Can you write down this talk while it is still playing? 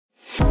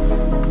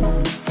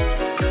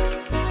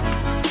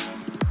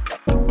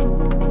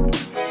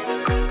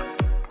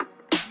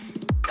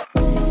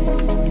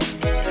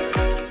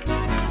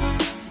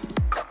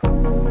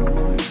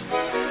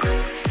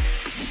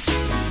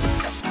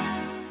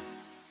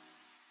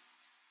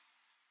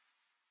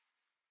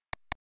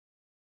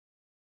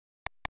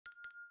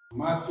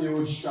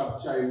Matthew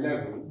chapter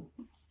 11.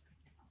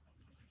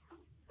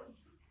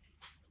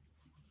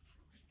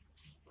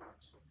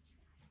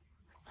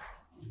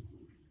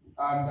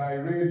 And I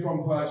read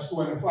from verse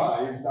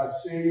 25 that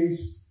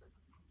says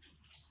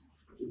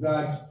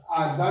that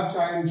at that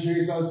time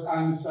Jesus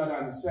answered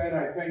and said,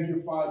 I thank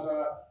you,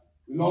 Father,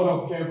 Lord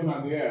of heaven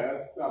and the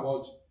earth,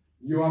 about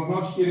you have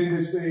not hidden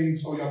these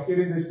things, or you have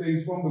hidden these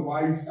things from the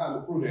wise and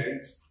the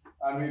prudent,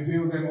 and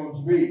revealed them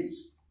unto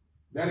babes.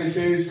 Then he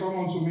says, come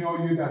unto me,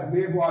 all you that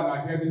labor and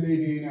are heavy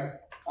laden,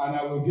 and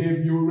I will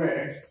give you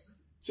rest.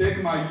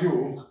 Take my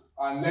yoke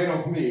and learn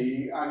of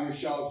me, and you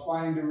shall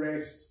find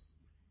rest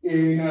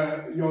in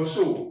your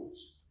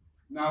souls.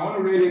 Now I want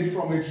to read it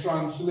from a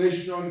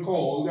translation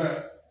called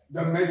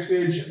the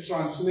Message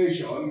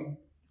Translation,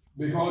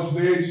 because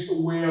this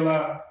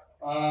will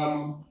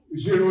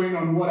zero in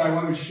on what I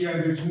want to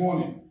share this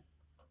morning.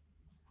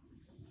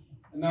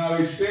 Now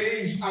it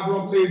says,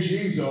 abruptly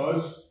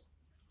Jesus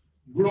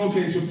broke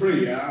into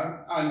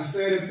prayer and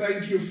said,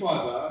 thank you,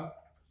 Father,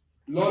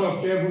 Lord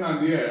of heaven and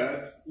the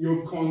earth.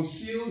 You've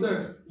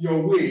concealed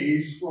your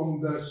ways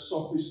from the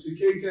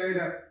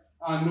sophisticated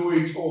and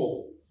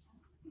know-it-all,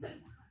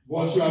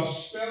 but you have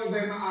spelled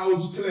them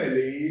out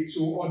clearly to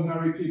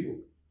ordinary people.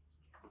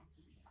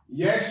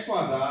 Yes,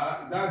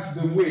 Father, that's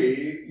the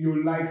way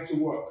you like to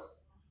work.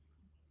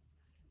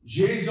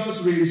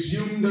 Jesus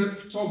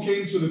resumed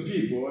talking to the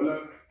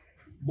people,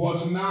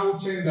 but now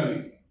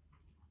tenderly.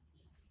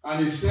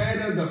 And he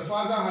said, the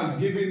Father has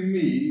given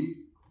me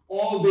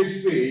all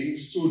these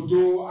things to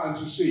do and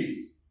to say.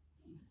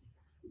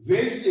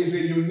 This is a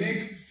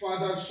unique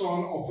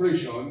father-son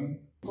operation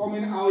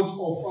coming out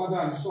of father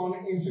and son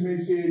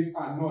intimacies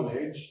and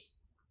knowledge.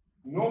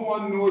 No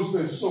one knows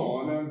the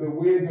Son the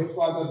way the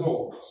Father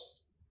does,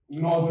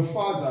 nor the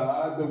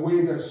Father the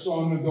way the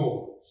Son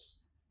does.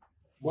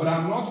 But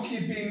I'm not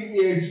keeping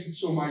it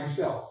to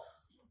myself.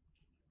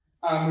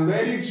 I'm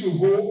ready to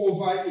go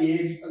over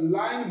it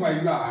line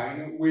by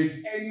line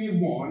with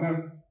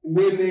anyone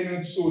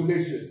willing to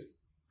listen.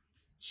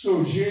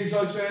 So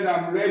Jesus said,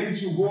 I'm ready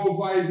to go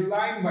over it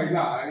line by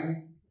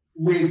line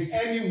with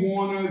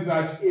anyone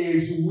that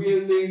is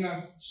willing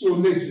to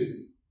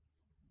listen.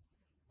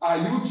 Are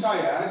you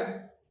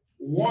tired,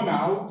 worn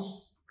out,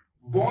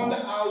 burned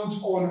out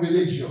on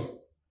religion?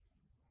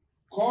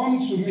 Come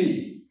to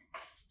me.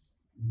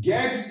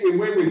 Get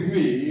away with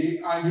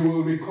me and you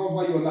will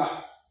recover your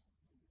life.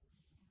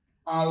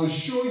 I'll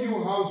show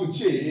you how to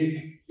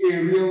take a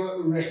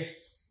real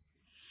rest.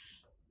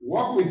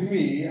 Walk with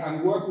me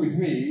and work with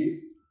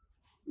me.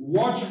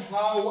 Watch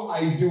how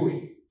I do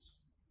it.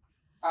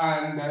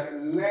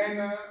 And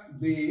learn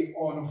the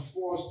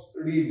unforced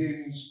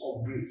rhythms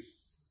of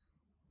grace.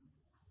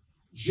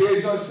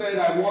 Jesus said,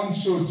 I want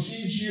to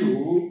teach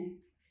you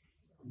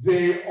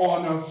the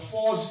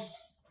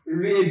unforced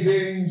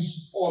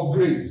rhythms of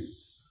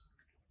grace.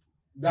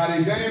 That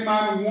is, any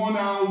man worn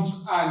out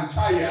and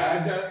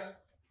tired,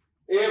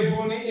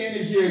 even in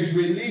his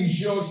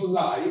religious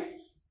life,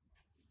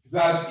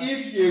 that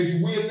if he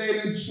is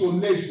willing to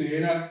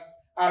listen,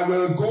 I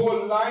will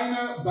go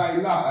line by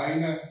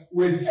line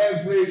with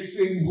every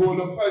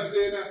single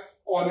person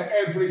on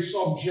every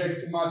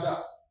subject matter.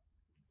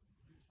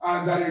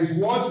 And that is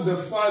what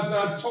the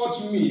Father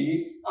taught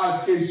me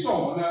as his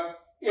Son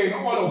in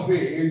all of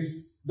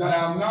this, that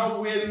I am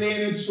now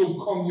willing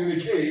to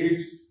communicate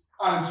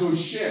and to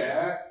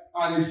share.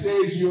 And he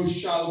says, you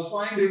shall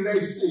find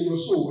rest in your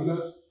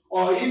souls,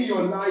 or in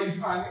your life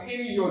and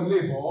in your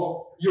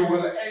labor, you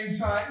will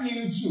enter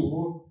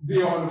into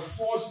the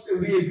unforced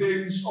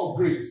rhythms of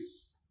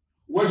grace.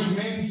 Which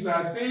means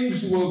that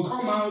things will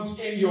come out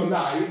in your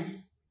life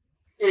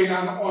in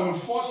an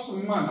unforced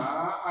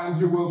manner, and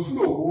you will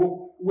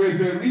flow with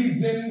the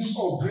rhythms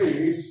of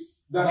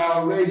grace that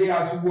are already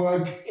at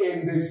work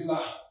in this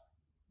life.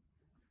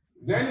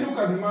 Then look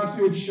at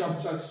Matthew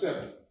chapter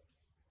 7.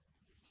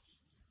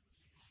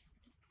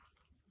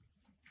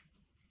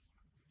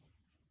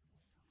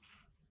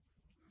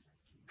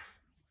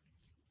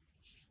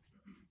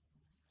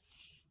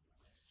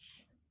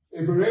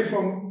 If we read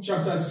from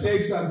chapter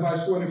 6 and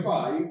verse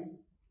 25,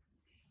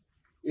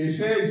 it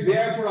says,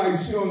 therefore I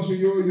say unto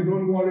you, you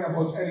don't worry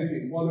about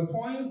anything. Well, the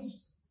point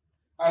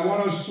I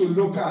want us to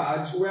look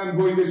at, where I'm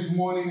going this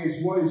morning,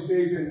 is what it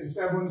says in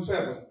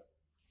 7:7.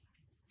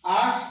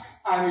 Ask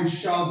and it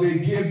shall be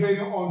given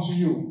unto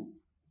you.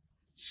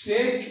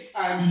 Seek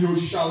and you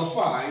shall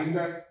find.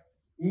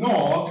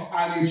 Knock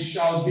and it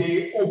shall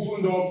be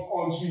opened up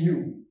unto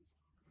you.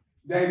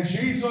 Then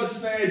Jesus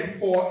said,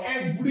 for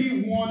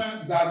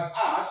everyone that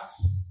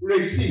asks,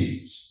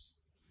 receives.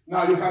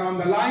 Now you can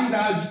underline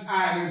that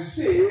and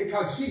say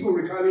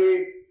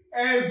categorically,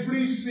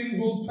 every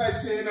single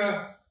person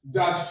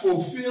that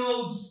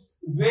fulfills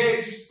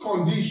this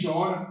condition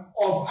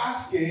of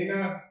asking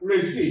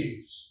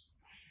receives.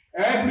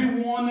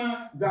 Everyone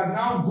that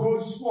now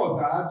goes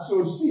further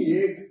to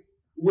seek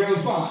will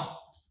find.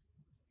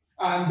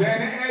 And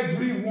then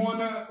everyone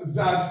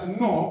that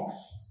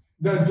knocks,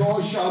 the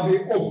door shall be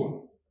opened.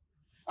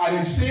 And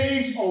it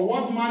says, or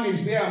what man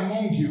is there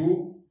among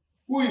you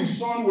whose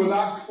son will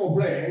ask for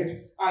bread,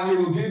 and he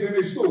will give him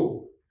a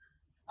stone?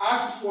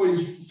 Ask for a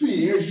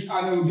fish,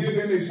 and he will give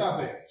him a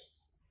serpent.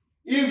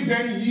 If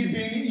then ye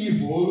being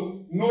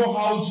evil know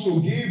how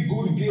to give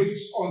good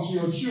gifts unto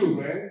your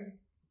children,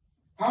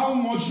 how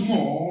much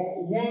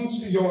more won't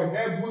your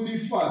heavenly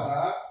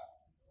Father,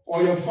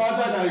 or your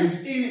Father that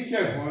is in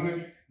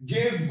heaven,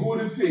 give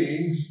good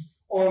things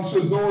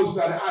unto those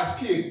that ask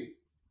him?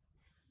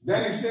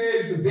 Then he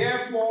says,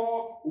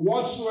 therefore,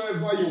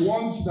 whatsoever you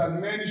want that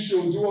men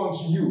shall do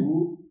unto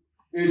you,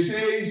 he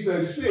says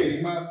the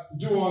same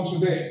do unto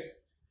them.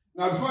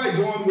 Now, before I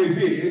go on with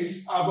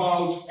this,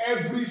 about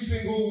every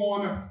single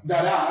one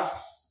that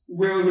asks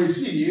will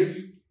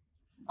receive,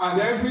 and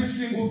every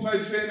single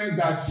person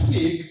that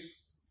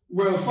seeks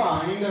will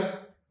find,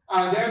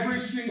 and every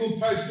single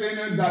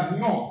person that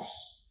knocks,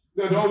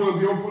 the door will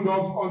be opened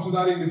up unto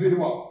that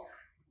individual.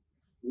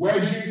 Where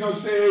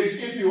Jesus says,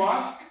 if you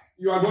ask,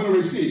 you are going to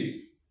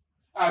receive.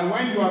 And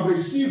when you have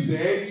received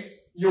it,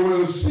 you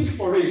will seek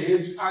for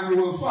it, and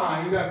you will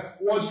find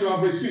what you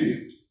have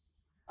received.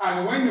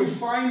 And when you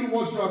find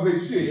what you have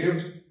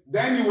received,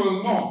 then you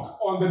will knock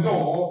on the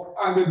door,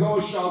 and the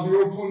door shall be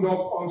opened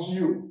up unto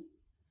you.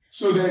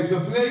 So there is a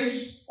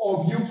place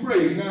of you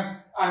praying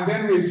and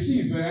then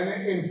receiving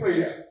in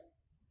prayer.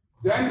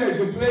 Then there's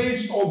a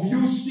place of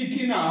you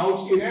seeking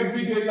out in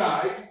everyday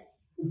life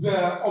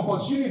the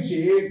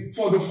opportunity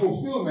for the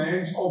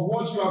fulfillment of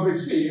what you have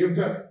received,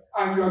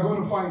 and you are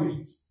going to find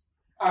it.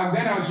 And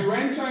then as you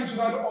enter into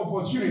that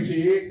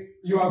opportunity,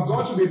 you have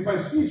got to be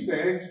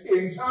persistent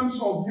in terms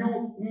of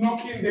you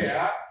knocking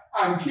there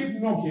and keep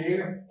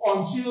knocking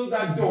until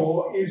that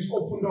door is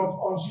opened up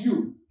unto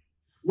you.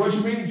 Which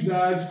means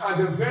that at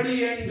the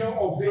very end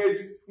of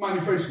this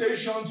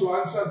manifestation to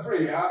answer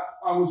prayer,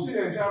 and we'll see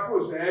the entire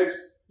process,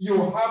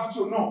 you have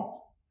to knock.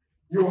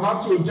 You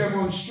have to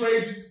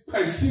demonstrate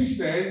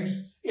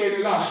persistence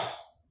in life.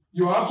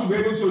 You have to be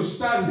able to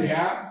stand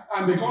there,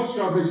 and because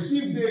you have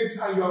received it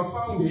and you have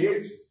found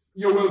it,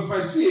 you will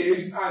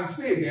persist and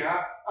stay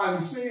there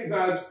and say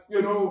that,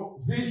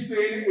 this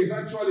thing is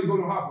actually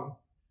going to happen.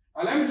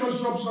 And let me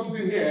just drop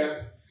something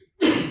here,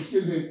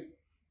 excuse me,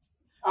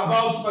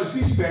 about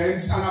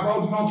persistence and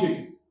about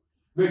knocking.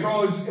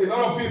 Because a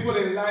lot of people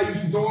in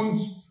life don't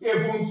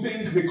even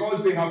think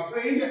because they have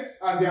prayed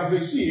and they have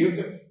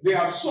received, they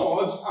have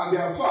sought and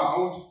they have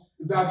found,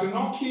 that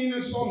knocking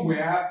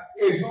somewhere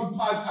is not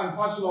part and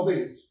parcel of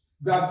it.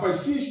 That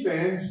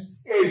persistence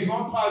is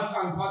not part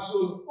and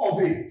parcel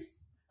of it.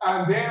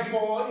 And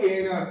therefore,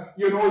 in,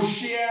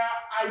 sheer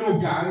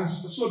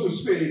arrogance, so to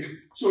speak,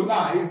 to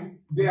life,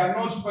 they are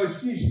not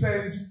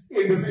persistent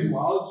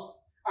individuals.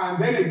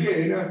 And then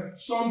again,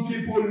 some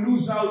people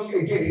lose out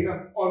again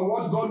on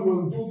what God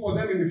will do for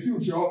them in the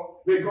future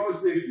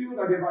because they feel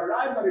that they've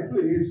arrived at a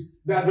place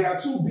that they are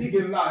too big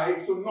in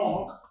life to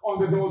knock on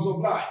the doors of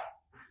life.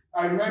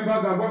 I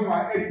remember that when we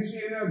were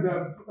editing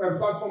the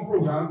platform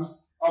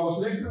programs, I was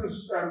listening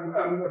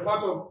to a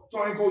part of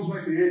Tony Cole's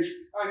message,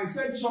 and he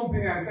said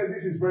something, and I said,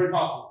 this is very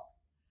powerful.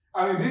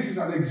 I mean, this is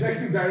an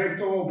executive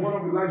director of one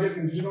of the largest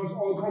indigenous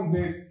oil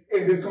companies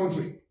in this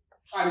country.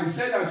 And he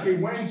said that he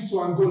went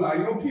to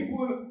Angola.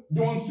 People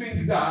don't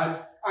think that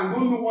and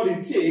don't know what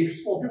it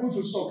takes for people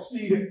to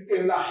succeed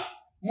in life.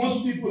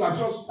 Most people are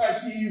just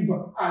passive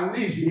and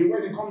lazy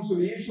when it comes to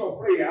the issue of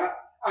prayer,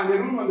 and they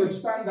don't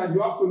understand that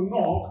you have to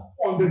knock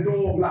on the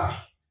door of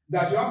life.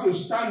 That you have to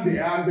stand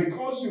there, and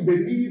because you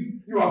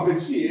believe you have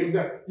received,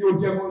 you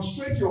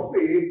demonstrate your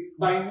faith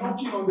by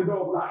knocking on the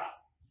door of life.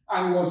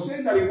 And he was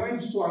saying that he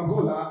went to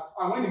Angola,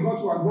 and when he got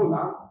to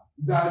Angola,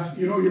 that,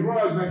 he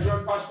brought his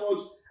Nigerian passport,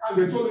 and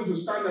they told him to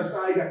stand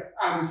aside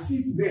and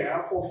sit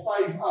there for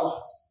 5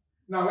 hours.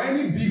 Now,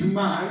 any big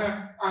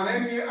man and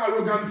any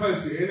arrogant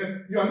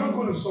person, you are not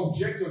going to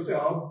subject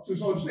yourself to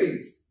such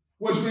things.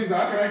 Which means,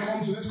 how can I come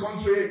to this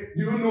country?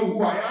 Do you know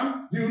who I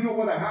am? Do you know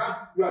what I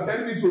have? You are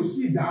telling me to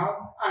sit down.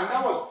 And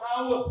that was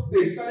how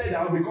they started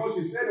out, because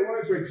he said they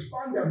wanted to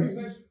expand their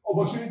business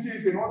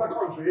opportunities in other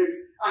countries,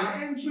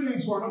 and entering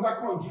into another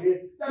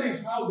country, that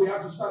is how they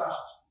had to start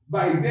out.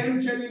 By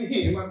them telling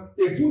him,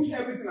 they put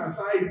everything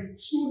aside,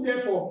 stood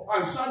there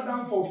and sat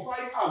down for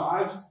 5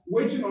 hours,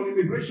 waiting on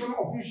immigration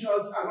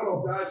officials and all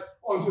of that,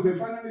 until they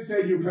finally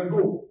said, you can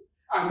go.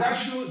 And that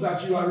shows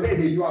that you are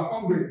ready, you are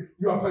hungry,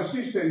 you are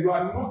persistent, you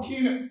are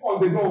knocking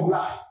on the door of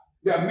life.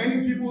 There are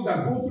many people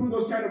that go through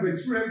those kind of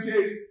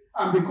experiences,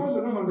 and because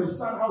they don't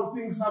understand how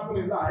things happen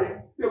in life,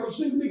 they will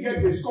simply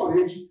get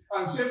discouraged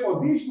and say,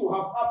 for this to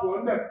have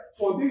happened,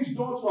 for this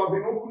door to have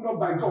been opened up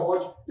by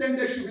God, then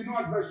there should be no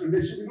adversary,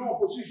 there should be no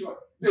opposition,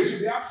 there should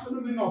be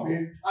absolutely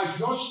nothing. I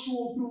should just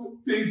stroll through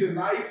things in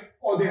life,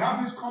 or they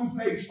have this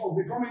complex of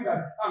becoming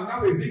that I'm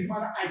now a big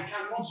man, I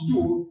cannot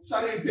do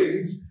certain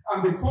things,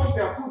 and because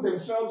they have put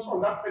themselves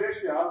on that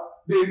pedestal,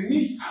 they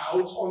miss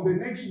out on the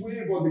next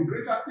wave or the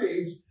greater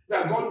things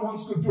that God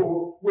wants to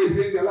do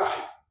within their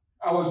life.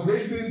 I was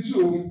listening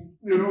to,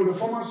 the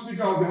former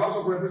Speaker of the House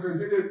of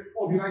Representatives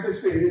of the United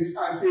States,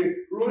 and he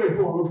wrote a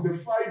book, The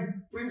 5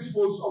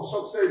 Principles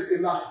of Success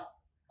in Life.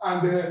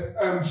 And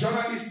the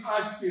journalist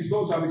asked his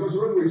daughter, because he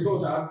wrote with his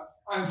daughter,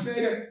 and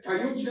said,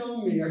 can you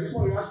tell me, I just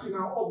want to ask you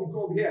now, off the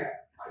cuff here,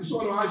 I just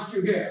want to ask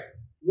you here,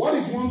 what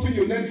is one thing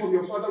you learned from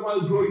your father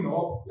while growing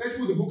up? Let's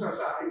put the book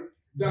aside.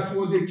 That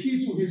was a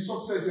key to his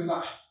success in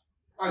life.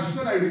 And she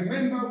said, I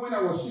remember when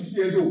I was 6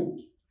 years old,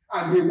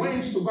 and he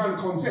went to go and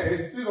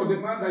contest. This was a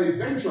man that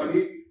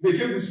eventually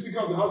became the Speaker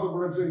of the House of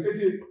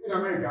Representatives in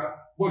America.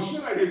 But she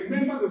said, I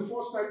remember the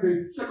first time,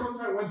 the second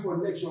time I went for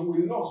election,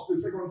 we lost the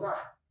second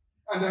time.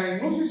 And I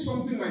noticed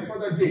something my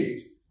father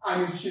did.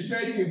 And she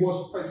said he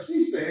was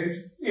persistent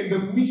in the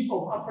midst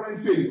of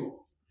apparent failure.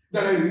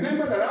 That I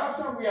remember that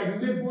after we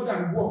had labored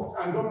and worked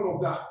and done all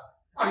of that,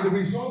 and the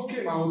results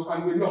came out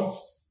and we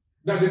lost,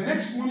 that the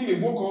next morning he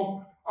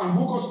woke up and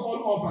woke us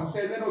all up and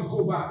said, let us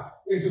go back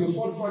into the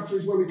Ford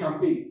factories where we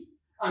campaigned.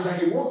 And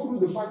that he walked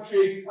through the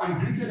factory and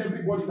greeted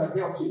everybody that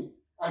helped him.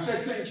 I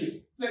said, thank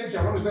you. Thank you.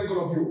 I want to thank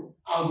all of you.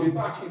 I'll be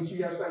back in 2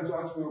 years' time to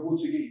ask for your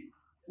votes again.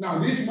 Now,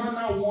 this man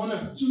now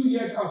won 2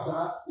 years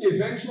after,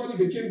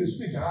 eventually became the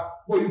speaker,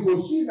 but you could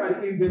see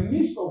that in the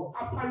midst of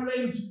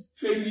apparent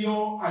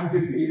failure and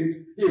defeat,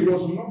 he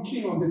was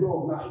knocking on the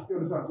door of life. You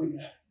understand what I'm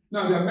saying?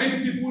 Now, there are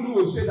many people who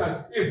will say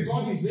that if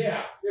God is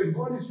there, if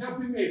God is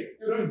helping me,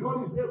 if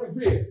God is there with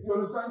me, you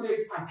understand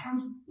this? I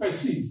can't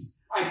persist.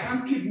 I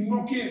can't keep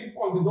knocking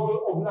on the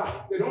door of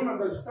life. They don't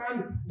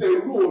understand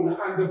the role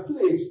and the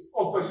place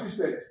of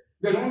persistence.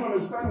 They don't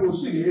understand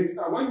resilience,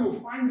 that when you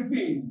find the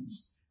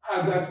things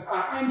that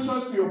are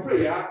answers to your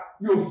prayer,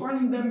 you'll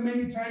find them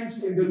many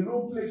times in the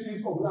low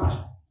places of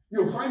life.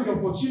 You'll find the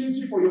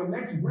opportunity for your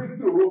next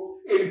breakthrough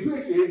in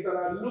places that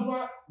are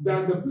lower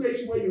than the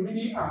place where you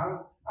really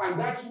are. And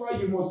that's why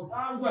you must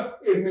have a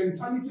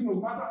mentality, no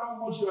matter how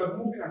much you are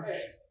moving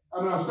ahead.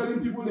 I was telling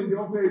people in the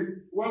office,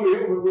 when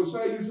we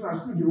started using our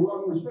studio,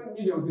 and we spend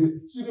millions,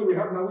 the studio we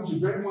have now, which is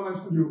very modern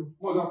studio,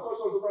 must have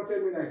cost us over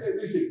 10 million. I said,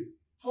 listen,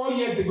 4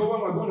 years ago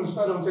when we're going to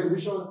start on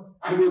television,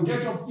 I will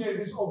get up here in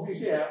this office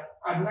here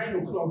at 9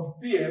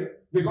 o'clock p.m.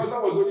 because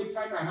that was the only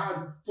time I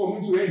had for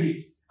me to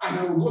edit. And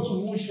I would go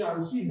to Moshi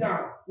and sit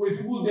down with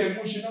who there.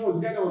 Moshi, that was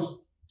the guy that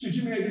was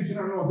teaching me editing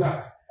and all of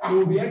that. And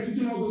we'll be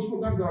editing all those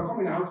programs that are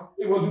coming out.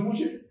 It was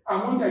Moshi.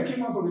 And one day I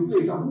came out of the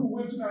place and who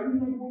waved to me, I didn't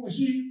know what we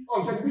see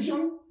on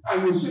television.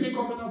 And you'll see me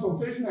coming out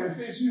of facing and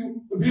face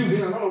you, the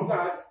building and all of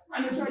that.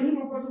 And they said,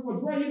 Pastor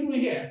Poju, what are you doing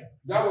here?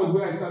 That was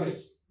where I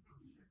started.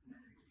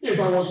 If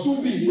I was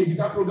too big,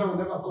 that program would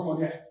never come on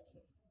here.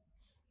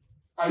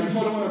 Are you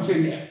following what I'm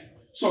saying here?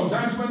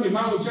 Sometimes when the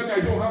man will tell me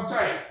I don't have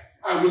time,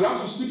 I will have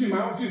to sleep in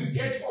my office,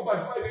 get up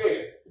at 5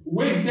 a.m.,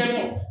 wake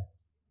them up.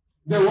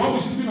 They will all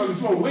be sleeping on the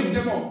floor, wake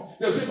them up.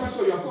 They'll say,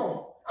 Pastor, you have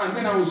come. And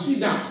then I will sit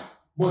down.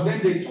 But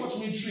then they taught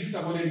me tricks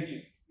about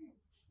editing.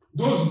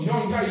 Those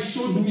young guys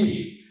showed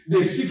me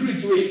the secret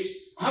to it,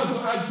 how to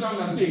add sound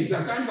and things.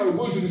 At times I will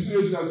go into the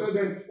studio and I'll tell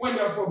them, when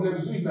there are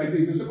problems, do it like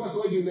this. They say, Pastor,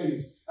 where do you learn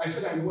it? I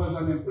said I was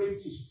an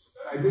apprentice.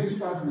 I didn't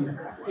start with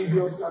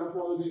English and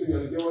all this thing.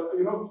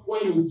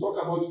 When you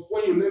talk about,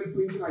 when you learn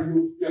printing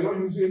and you're not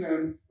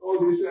using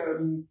all these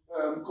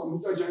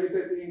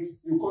computer-generated things,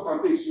 you cut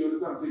and paste, you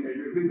understand? So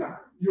you're a printer.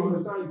 You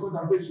understand, you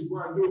cut and paste, you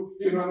go and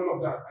do, and all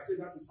of that. I said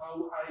that is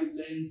how I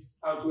learned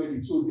how to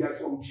edit. So there are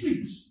some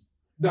tricks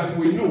that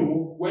we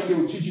know when they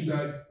will teach you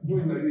that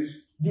doing like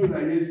this,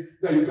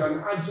 that you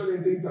can add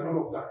certain things and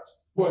all of that.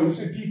 But you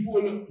see,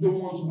 people don't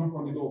want to knock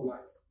on the door of life.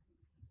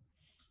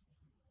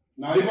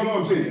 Now, even what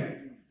I'm saying here,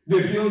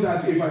 they feel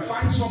that if I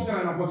find something,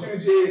 an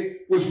opportunity,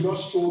 we should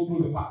just stroll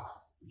through the park.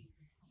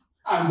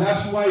 And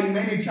that's why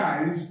many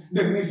times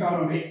they miss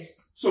out on it.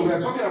 So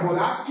we're talking about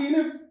asking,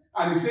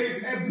 and it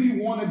says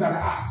everyone that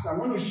asks. I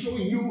want to show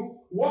you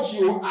what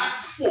you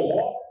ask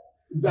for,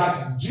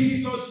 that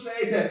Jesus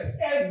said that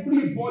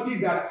everybody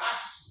that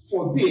asks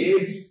for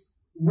this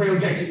will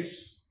get it.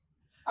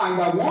 And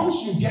that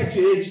once you get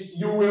it,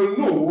 you will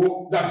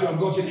know that you have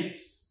gotten it.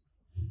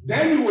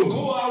 Then you will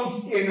go out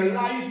in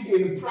life,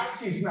 in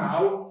practice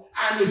now,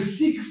 and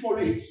seek for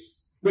it.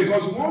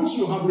 Because once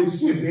you have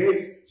received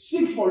it,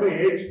 seek for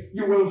it,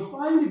 you will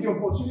find the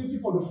opportunity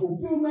for the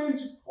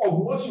fulfillment of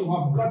what you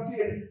have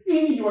gotten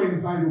in your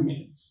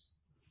environment.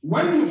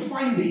 When you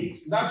find it,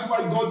 that's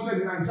why God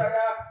said in Isaiah,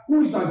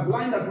 who is as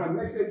blind as my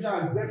messenger,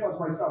 as deaf as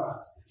my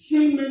servant,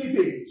 seeing many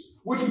things,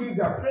 which means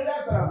there are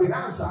prayers that have been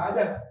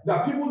answered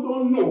that people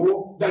don't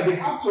know, that they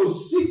have to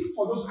seek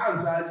for those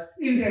answers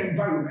in their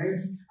environment.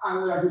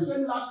 And like we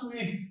said last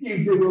week,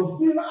 if they will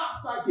feel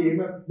after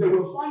him, they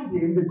will find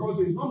him, because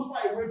he's not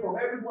far away from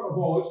every one of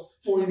us.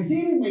 For in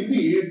him we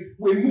live,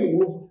 we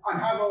move,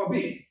 and have our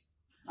being.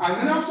 And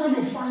then after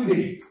you find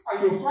it,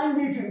 and you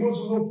find it in those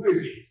low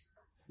places,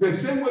 the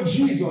same way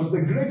Jesus,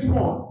 the great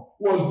one,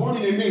 was born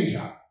in a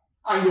manger,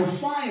 and you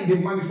find the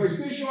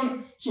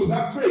manifestation to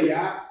that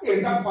prayer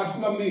in that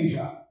particular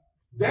manger,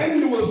 then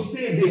you will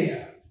stay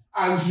there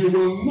and you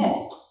will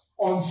knock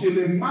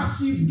until a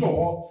massive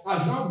door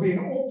has now been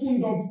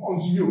opened up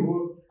unto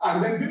you,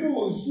 and then people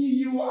will see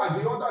you at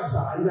the other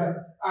side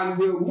and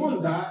will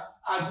wonder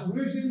at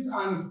reasons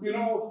and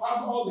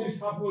have all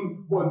this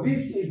happen. But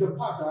this is the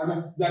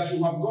pattern that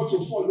you have got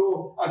to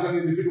follow as an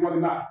individual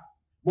in life.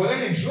 But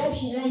then it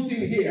drops one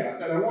thing here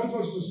that I want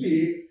us to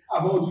see,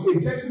 about a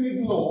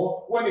definite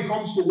law when it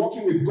comes to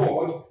working with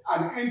God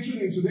and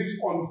entering into this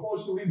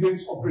unforced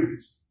rhythms of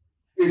grace.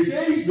 It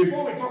says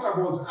before we talk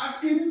about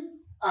asking,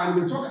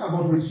 and we talk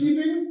about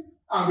receiving,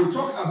 and we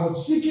talk about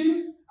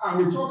seeking,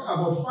 and we talk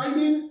about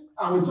finding,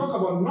 and we talk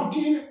about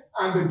knocking,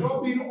 and the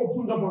door being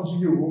opened up unto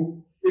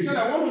you, he said,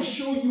 I want to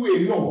show you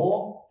a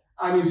law,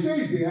 and it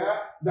says there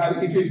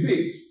that it is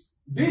this.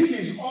 This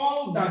is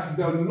all that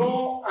the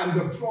law and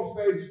the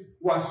prophets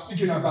were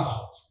speaking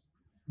about.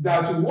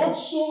 That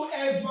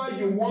whatsoever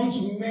you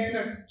want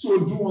men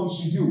to do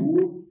unto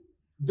you,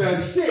 the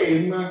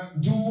same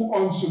do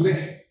unto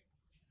them.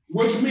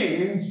 Which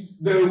means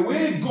the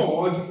way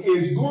God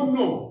is going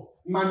to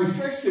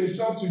manifest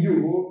himself to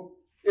you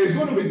is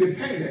going to be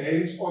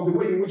dependent on the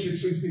way in which you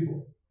treat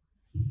people.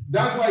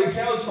 That's why it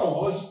tells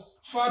us,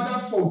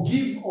 Father,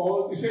 forgive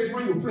all. It says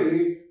when you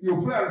pray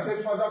and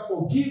say, Father,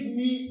 forgive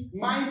me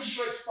my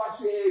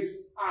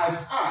trespasses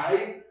as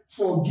I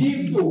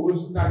forgive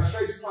those that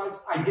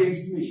trespass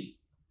against me.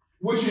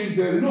 Which is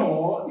the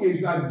law,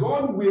 is that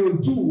God will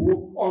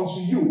do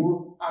unto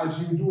you as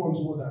you do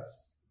unto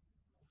others.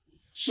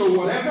 So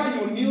whatever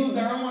you kneel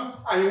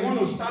down and you want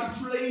to start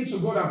praying to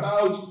God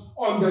about,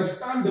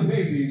 understand the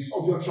basis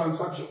of your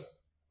transaction.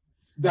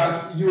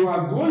 That you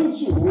are going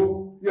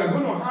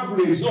to have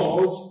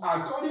results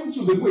according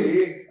to the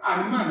way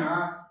and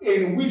manner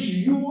in which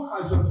you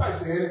as a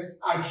person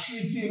are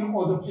treating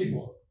other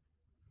people.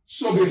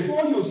 So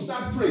before you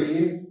start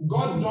praying,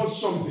 God does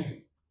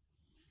something.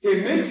 He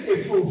makes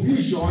a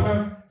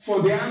provision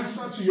for the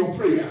answer to your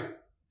prayer.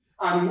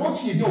 And what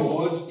he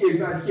does is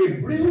that he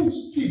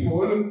brings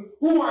people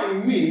who are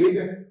in need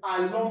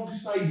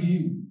alongside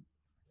you.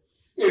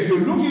 If you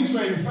look into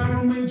an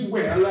environment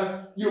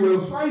well, you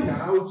will find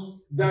out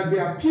that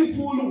there are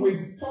people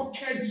with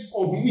pockets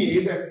of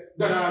need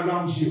that are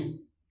around you.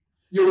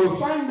 You will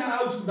find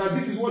out that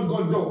this is what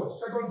God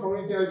does. 2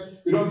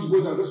 Corinthians, you don't have to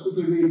go there, just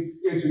quickly read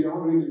it to your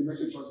own reading the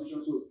Message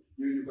translation, so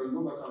you can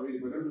go back and read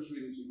it, but let me just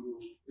read it to you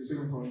in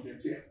 2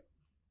 Corinthians here.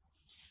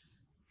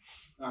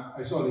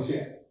 I saw this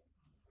here.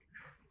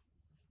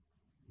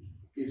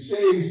 It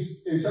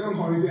says in 2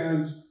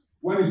 Corinthians,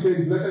 when it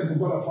says, Blessed be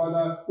God our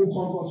Father, who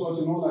comforts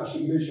us in all our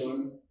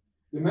tribulation,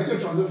 the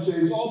Message translation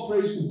says, all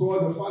praise to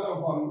God, the Father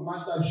of our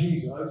Master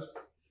Jesus,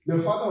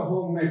 the Father of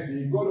all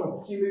mercy, God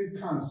of healing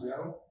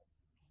counsel,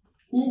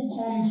 who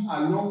comes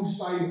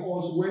alongside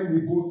us when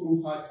we go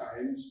through hard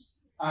times,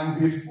 and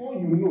before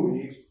you know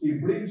it, he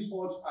brings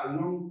us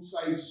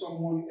alongside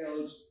someone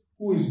else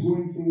who is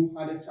going through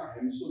harder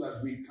times so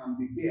that we can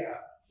be there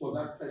for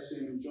that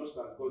person just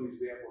as God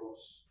is there for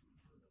us.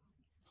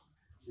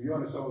 Do you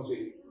understand what I'm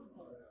saying?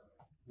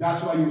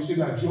 That's why you see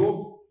that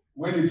Job,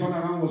 when the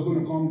turnaround was going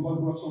to come, God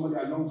brought somebody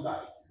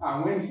alongside.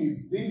 And when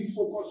he didn't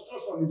focus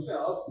just on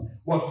himself,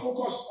 but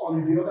focused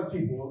on the other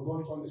people,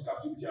 God turned his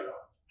captivity around.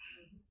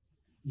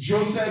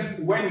 Joseph,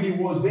 when he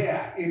was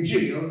there in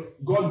jail,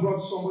 God brought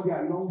somebody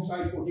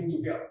alongside for him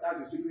to help. That's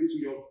the secret to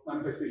your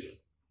manifestation.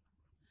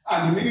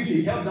 And the minute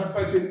he helped that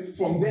person,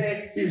 from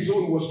there, his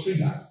own was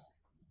triggered.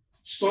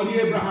 Study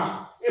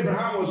Abraham.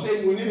 Abraham was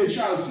saying, we need a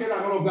child, Sarah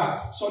and all of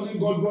that. Suddenly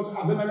God brought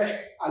Abimelech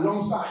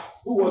alongside,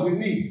 who was in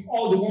need.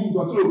 All the wombs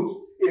were closed.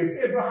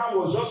 If Abraham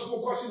was just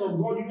focusing on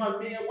God, you and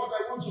me, and what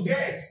I want to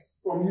get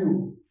from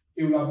you,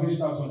 he would have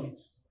missed out on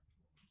it.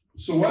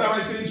 So what am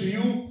I saying to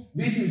you?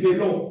 This is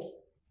a law.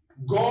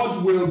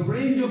 God will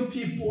bring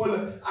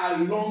people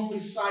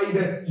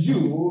alongside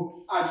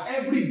you at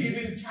every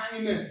given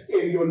time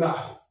in your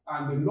life.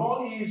 And the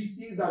law is,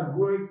 he that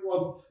goeth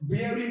forth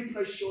bearing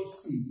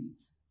precious seed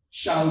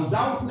shall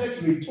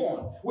doubtless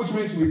return, which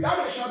means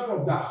without a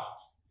shadow of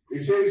doubt. It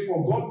says,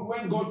 for God,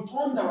 when God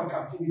turned our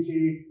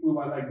captivity, we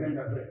were like them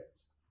that dreamt.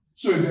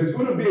 So if there's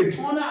going to be a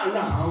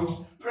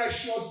turnaround,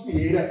 precious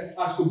seed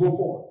has to go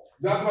forth.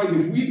 That's why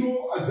the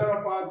widow at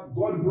Zarephath,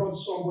 God brought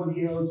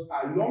somebody else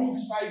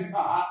alongside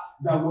her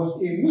that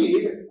was in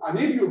need. And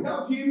if you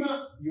help him,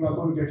 you are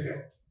going to get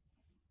help.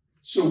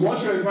 So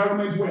watch your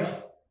environment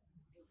well.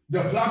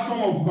 The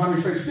platform of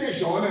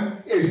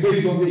manifestation is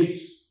based on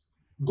this.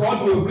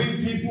 God will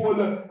bring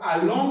people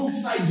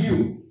alongside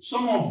you.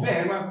 Some of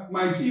them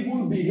might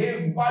even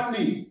behave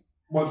badly,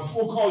 but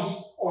focus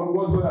on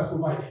what God has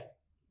provided.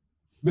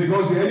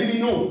 Because the enemy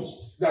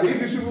knows that if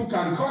these people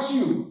can curse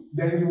you,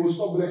 then you will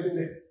stop blessing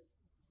them.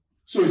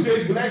 So it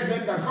says, bless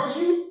them that curse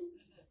you.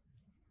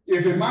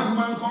 If a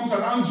madman comes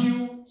around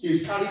you, he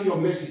is carrying your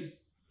blessing.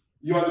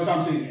 You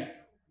understand something here?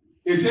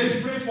 It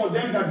says, pray for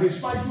them that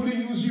despitefully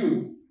use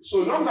you.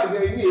 So long as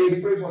they're in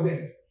need, pray for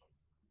them.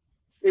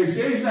 It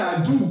says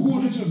that do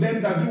good to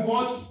them that do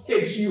what?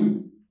 Hate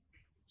you.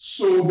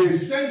 So be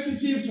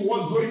sensitive to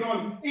what's going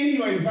on in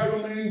your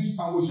environment,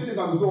 and we'll see this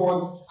as we go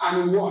on,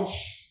 and watch.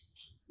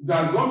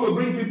 That God will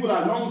bring people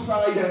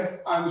alongside,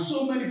 and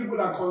so many people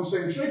are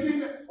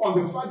concentrating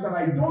on the fact that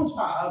I don't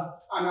have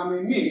and I'm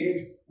in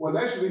need. But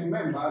let's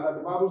remember that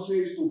the Bible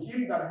says, to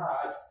him that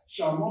has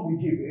shall not be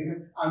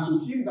given, and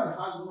to him that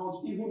has not,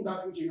 even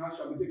that which he has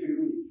shall be taken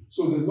away.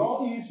 So the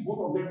law is, both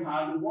of them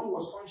had, one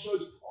was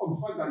conscious of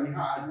the fact that he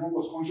had, one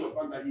was conscious of the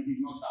fact that he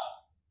did not have.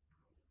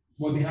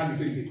 but they had the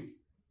same thing.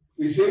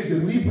 It says the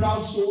liberal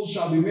soul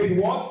shall be made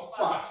what?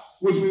 Fat.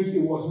 Which means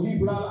it was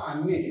liberal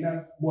and mean,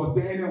 but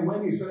then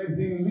when he started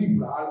being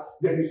liberal,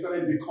 then he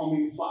started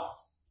becoming fat.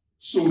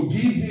 So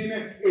giving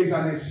is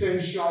an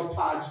essential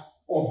part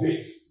of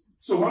this.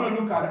 So I want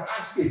to look at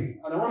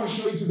asking, and I want to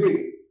show you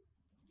today,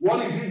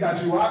 what is it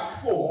that you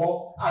ask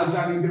for as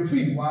an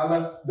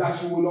individual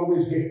that you will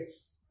always get?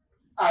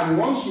 And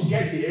once you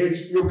get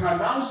it, you can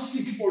now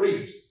seek for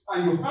it.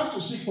 And you have to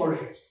seek for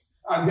it.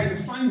 And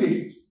then find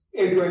it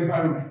in your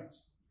environment.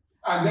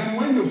 And then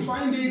when you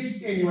find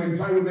it in your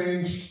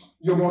environment,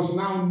 you must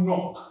now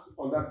knock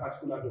on that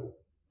particular door.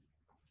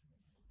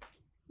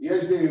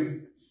 Yesterday,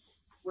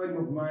 a friend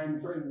of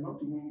mine, not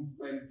even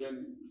friend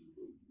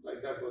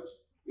like that, but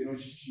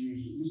she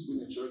used to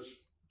be in a church.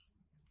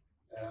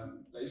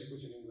 That used to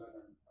preach in England,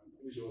 and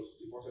maybe she was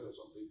deported or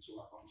something to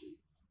her country,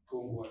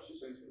 Congo, and she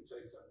sent me a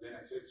text, and then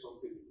I said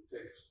something in the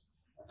text.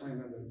 I can't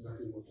remember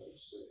exactly what I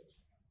said.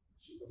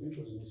 I think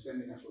she was in a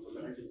seminar, she was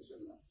organizing a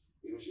seminar.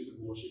 She used to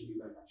be worship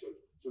leader in her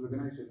church. She was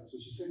organizing a seminar, so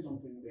she said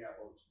something there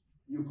about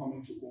you coming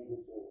to Congo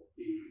for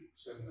a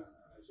seminar.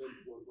 And I said,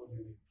 what do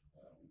you mean?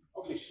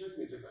 Okay, she sent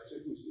me a text. I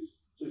said, who is this?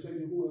 So she said,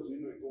 who else do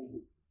you know in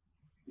Congo?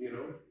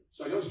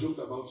 So I just joked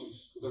about it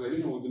because I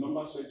didn't know what the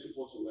number said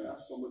 242. I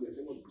asked somebody, I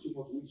said, what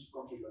 242, which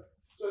country is that?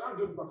 So I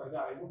joked back, I said,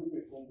 I know people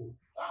in Congo.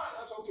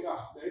 That's okay.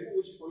 They're even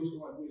waiting for you to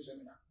come and do a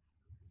seminar.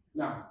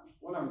 Now,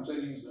 what I'm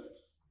telling you is that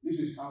this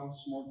is how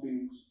small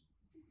things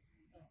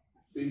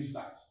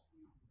start.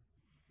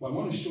 But I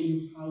want to show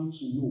you how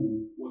to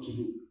know what to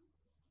do.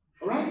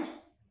 Alright?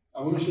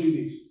 I want to show you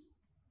this.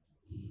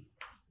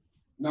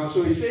 Now,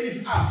 so it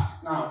says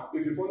ask. Now,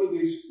 if you follow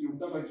this,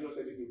 that's why Jesus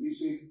said, if you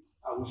listen,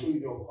 I will show you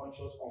the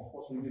unconscious,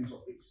 unforced readings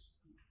of this.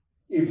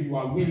 If you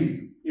are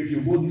willing, if you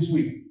go this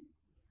way.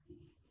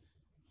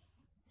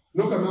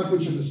 Look at Matthew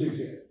chapter 6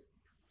 here.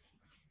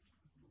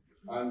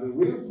 And the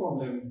real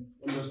problem,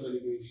 let me just tell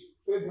you this,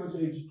 faith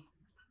message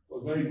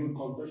was very good,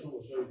 confession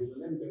was very good.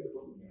 And let me tell you the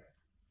problem here.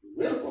 The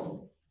real problem,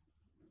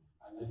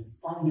 and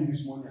I found it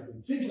this morning, I've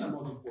been thinking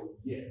about it for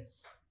years,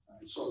 and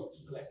I saw it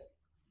clear.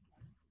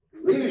 The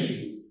real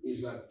issue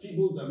is that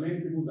many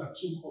people that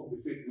took up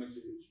the faith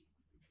message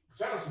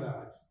felt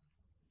that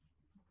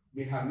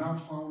they had now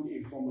found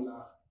a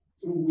formula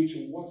through which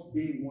what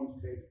they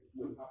wanted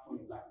will happen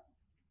in life.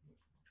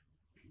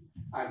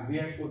 And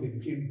therefore they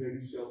became very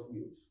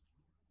self-willed.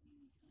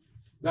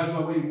 That's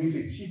why when you meet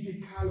a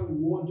typical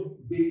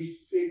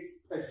word-based faith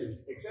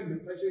person, except the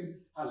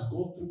person has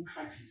gone through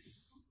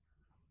crisis,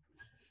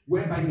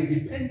 whereby they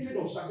repented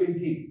of certain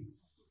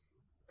things,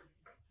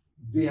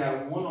 they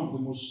are one of the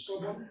most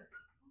stubborn,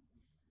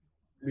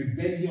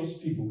 rebellious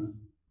people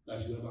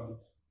that you ever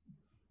meet.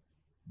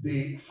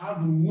 They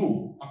have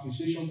no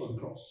appreciation for the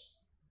cross.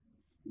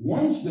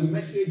 Once the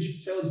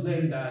message tells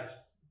them that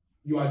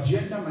your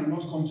agenda might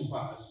not come to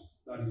pass,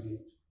 that is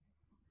it.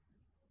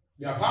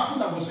 They are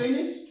powerful about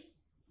saying it.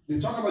 They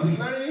talk about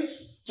declaring it.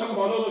 Talk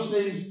about all those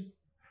things.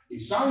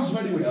 It sounds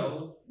very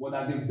well, but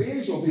at the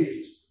base of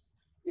it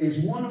is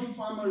one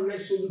firm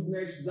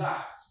resoluteness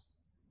that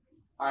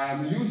I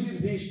am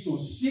using this to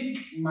seek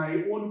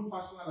my own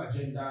personal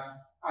agenda,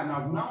 and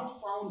I've now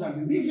found that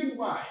the reason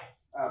why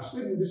I've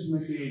stayed with this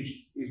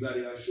message is that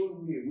it has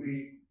shown me a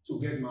way to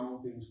get my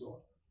own things done.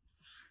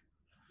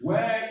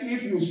 Where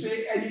if you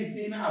say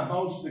anything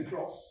about the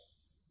cross,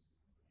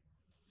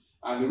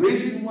 and the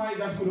reason why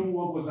that couldn't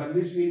work was that,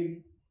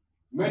 listen,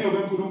 many of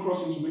them couldn't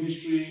cross into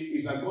ministry,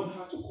 is that God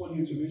had to call you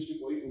into ministry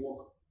for it to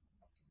work.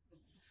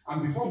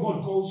 And before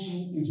God calls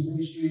you into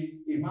ministry,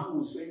 a man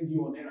will send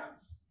you on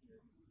errands.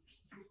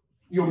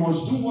 You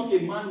must do what a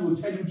man will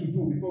tell you to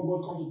do before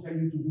God comes to tell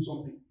you to do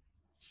something.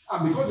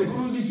 And because they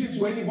couldn't listen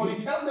to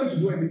anybody tell them to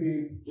do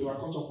anything, they were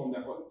cut off from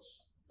their callings.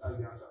 That's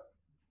the answer.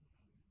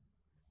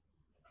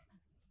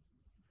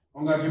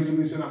 One guy came to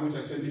me and I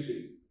said,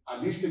 listen,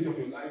 at this stage of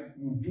your life,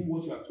 you do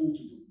what you are told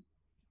to do.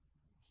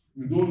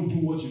 You don't do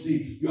what you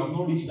think. You have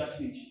not reached that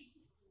stage.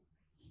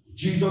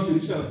 Jesus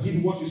himself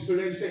did what his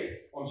parents said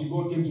until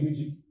God came to meet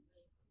him.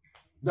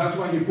 That's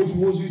why he put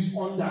Moses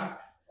under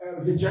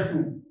the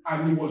Jethro,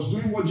 and he was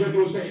doing what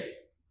Jethro said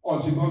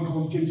until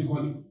God came to call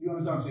him. You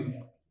understand what I'm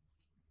saying?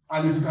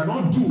 And if you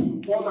cannot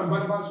do, Paul and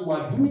Barnabas who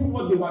are doing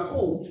what they were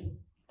told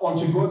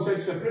until God said,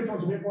 separate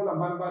unto me Paul and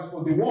Barnabas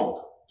for the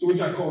work to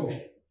which I called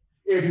them.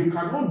 If you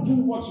cannot do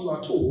what you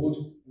are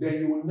told, then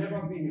you will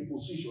never be in a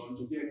position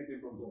to hear anything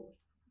from God.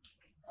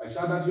 I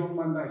saw that young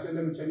man there. I said,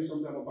 let me tell you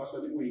something about Pastor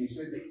Poju. He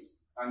said this.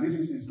 And this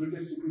is his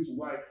greatest secret to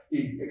why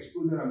he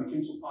exploded and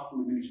became so powerful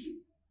in ministry.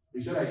 He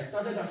said, I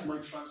started as my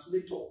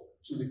translator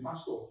to the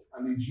pastor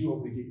and the Jew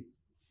of the day.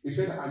 He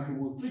said, and he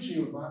will preach in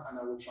Yoruba and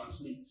I will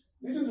translate.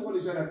 Listen to what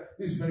he said.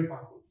 This is very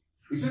powerful.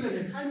 He said that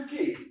the time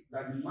came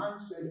that the man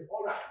said,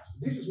 all right,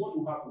 this is what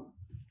will happen.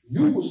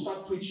 You will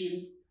start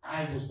preaching,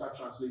 I will start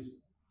translating.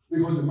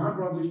 Because the man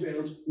probably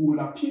felt, we will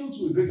appeal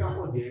to a greater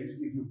audience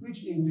if you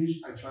preach English,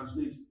 I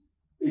translate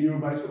in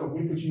Yoruba. Instead of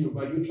me preaching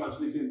Yoruba, you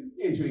translating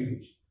into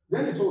English.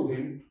 Then he told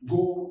him,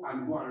 go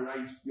and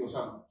write your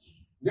sermon.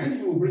 Then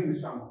he will bring the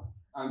sermon,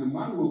 and the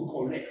man will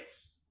correct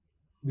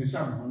the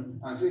sermon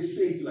and say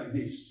it like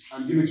this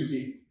and give it to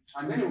him.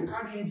 And then he'll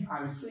carry it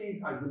and say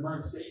it as the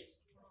man said.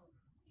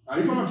 Are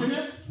you following what I'm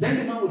saying? Then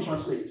the man will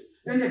translate.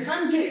 Then the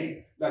time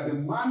came that the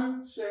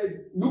man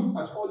said, look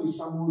at all his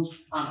sermons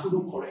and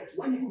couldn't correct.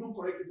 When he couldn't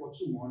correct it for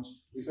 2 months,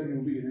 he said he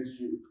will be the next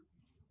Jew.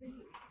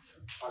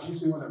 Are you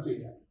seeing what I'm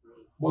saying?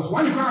 But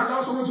when you can't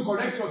allow someone to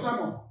correct your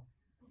sermon,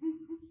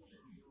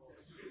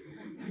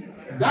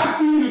 that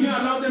thing you didn't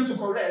allow them to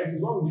correct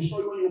is what will destroy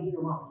you when you open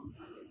your mouth.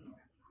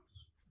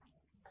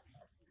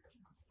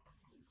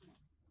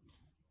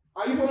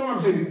 Are you following what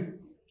I'm saying?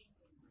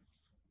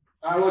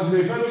 I was in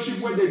a fellowship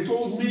where they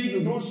told me,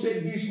 you don't say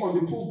this on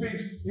the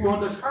pulpit. You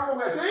understand what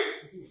we're saying?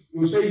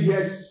 You say,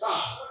 yes,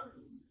 sir.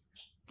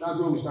 That's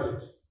where we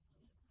started.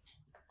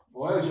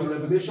 Or else your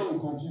revelation will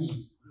confuse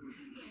you.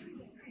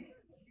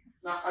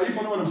 Now, are you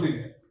following what I'm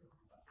saying?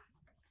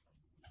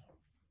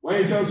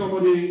 When you tell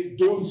somebody,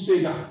 don't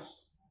say that.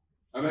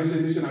 And when you say,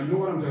 listen, I know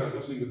what I'm telling you,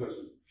 just leave the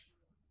person.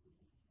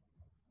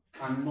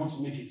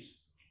 Cannot make it.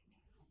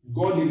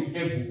 God in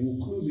heaven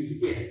will close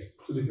his ears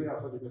to the prayer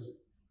of such a person.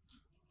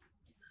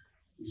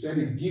 He said,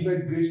 he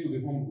giveth grace to the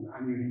humble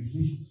and he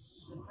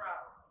resists.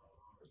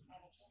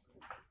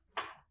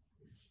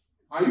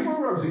 Are you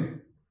following what I'm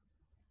saying?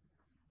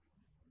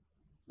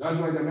 That's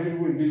why there are many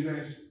people in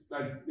business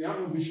that they have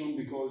no vision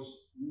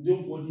because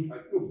nobody,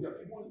 look, there are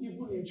people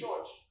even in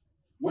church.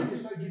 When they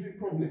start giving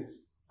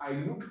problems, I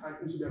look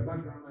into their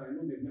background and I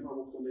know they've never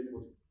worked on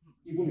anybody,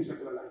 even in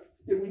secular life.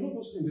 They will know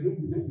those things, they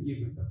don't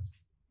behave like that.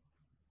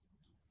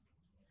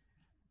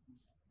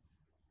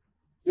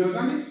 You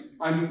understand it?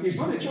 And it's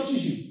not a church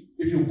issue.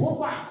 If you go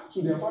back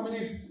to their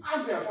families,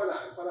 ask their father,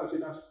 the father will say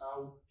that's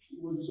how he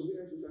was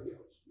disobedient inside the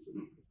house.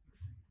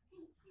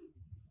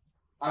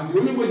 And the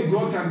only way the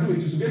God can do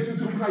it is to get you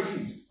through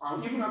crisis.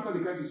 And even after the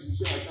crisis, you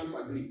say, I shan't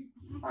agree.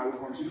 I will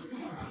continue.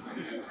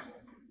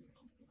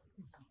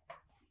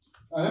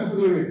 Let me put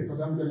it away because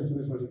I'm getting to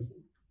this message.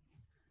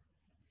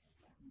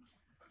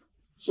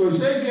 So it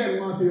says here in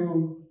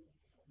Matthew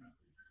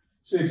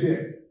 6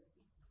 here.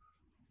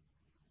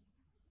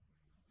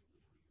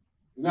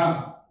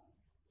 Now,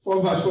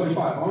 from verse 45,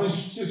 I want to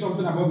say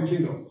something about the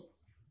kingdom.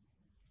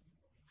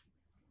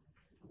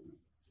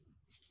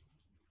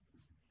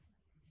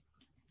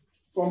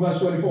 From verse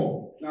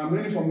 24. Now, I'm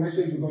reading from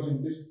Message because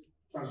in this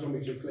translation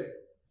makes it clear.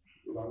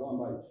 You got one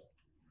bite.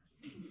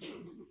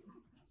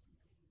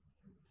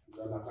 It's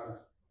a lakana.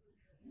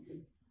 Okay.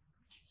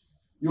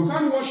 You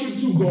can't worship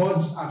 2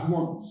 gods at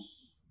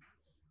once.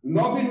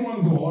 Loving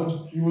one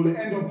God, you will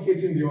end up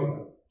hating the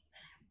other.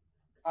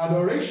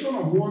 Adoration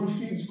of one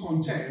feeds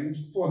contempt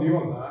for the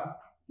other.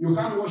 You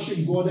can't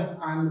worship God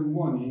and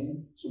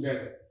money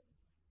together.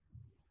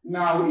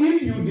 Now,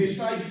 if you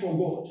decide for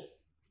God,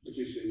 which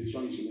is a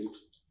decision you should make.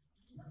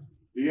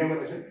 Do you hear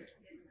what I said?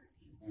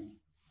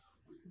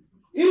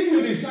 If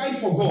you decide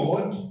for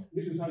God,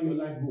 this is how your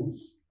life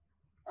goes.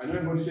 I know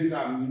everybody says,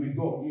 I'm with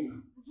God.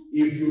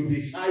 If you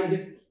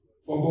decide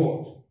for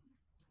God,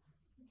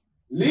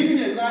 living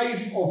a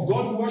life of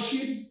God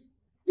worship,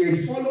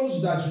 it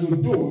follows that you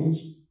don't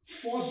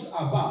fuss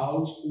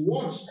about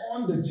what's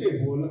on the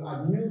table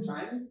at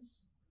mealtime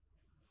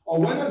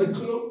or whether the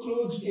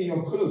clothes in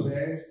your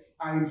closet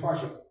are in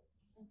fashion.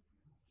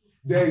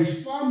 There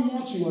is far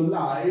more to your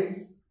life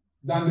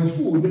than the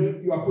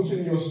food you are putting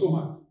in your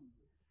stomach.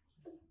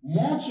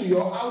 More to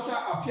your outer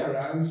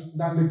appearance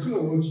than the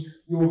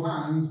clothes you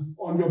hang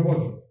on your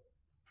body.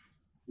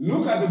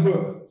 Look at the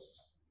birds,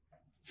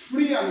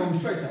 free and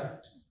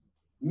unfettered,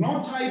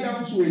 not tied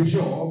down to a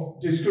job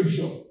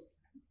description,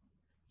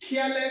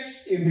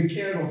 careless in the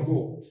care of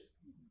God,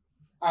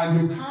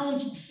 and you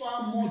count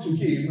far more to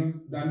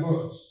him than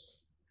birds.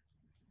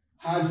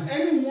 Has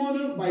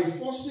anyone, by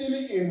forcing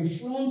in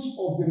front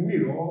of the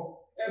mirror,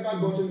 ever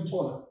gotten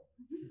taller?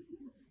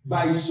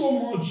 By so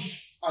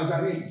much as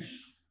an inch.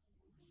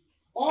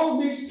 All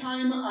this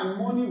time and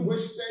money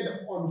wasted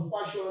on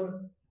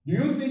fashion, do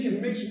you think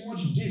it makes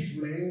much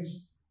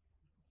difference?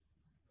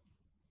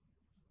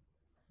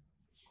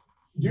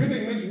 Do you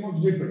think it makes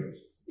much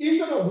difference?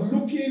 Instead of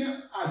looking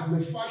at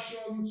the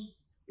fashions,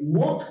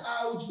 walk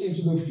out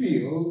into the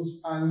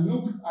fields and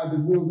look at the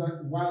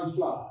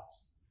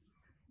wildflowers.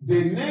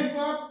 They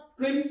never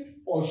print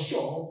or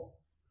shop,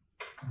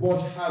 but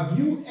have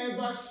you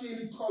ever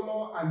seen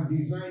color and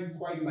design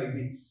quite like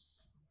this?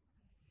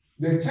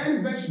 The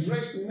 10 best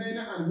dressed men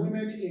and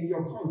women in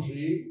your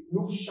country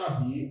look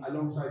shabby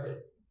alongside them.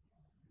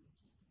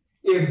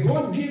 If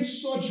God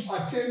gives such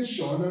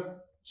attention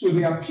to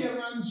the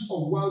appearance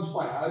of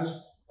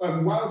wildflowers,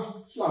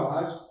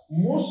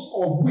 most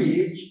of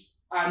which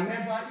are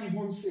never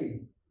even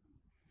seen.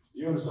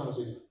 You understand what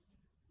I'm saying?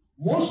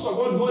 Most of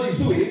what God is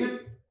doing,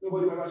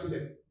 nobody will ever see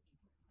them.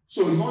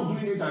 So he's not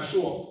doing it as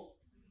show off.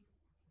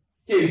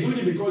 He is doing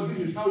it because this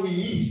is how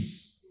he is.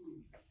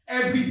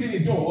 Everything he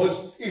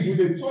does is with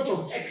a touch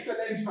of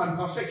excellence and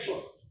perfection.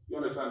 You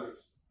understand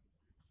this?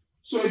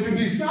 So if you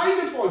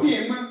decide for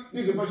him,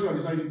 this is the person you are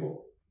deciding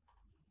for.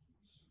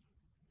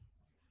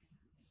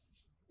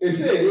 It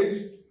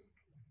says,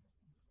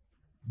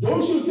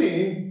 don't you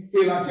think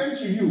he'll attend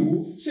to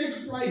you,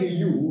 take pride in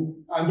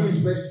you, and do his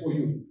best for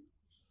you.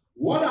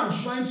 What I'm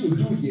trying to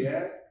do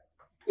here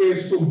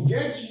is to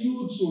get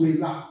you to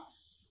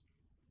relax,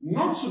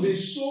 not to be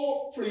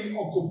so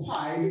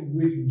preoccupied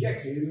with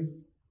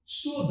getting,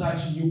 so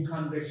that you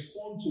can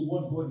respond to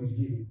what God is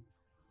giving.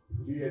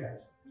 Do you hear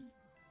that?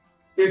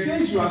 It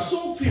says you are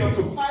so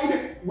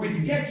preoccupied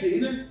with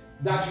getting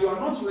that you are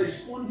not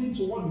responding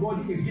to what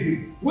God is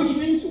giving, which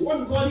means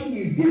what God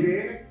is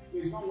giving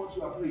is not what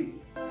you are praying.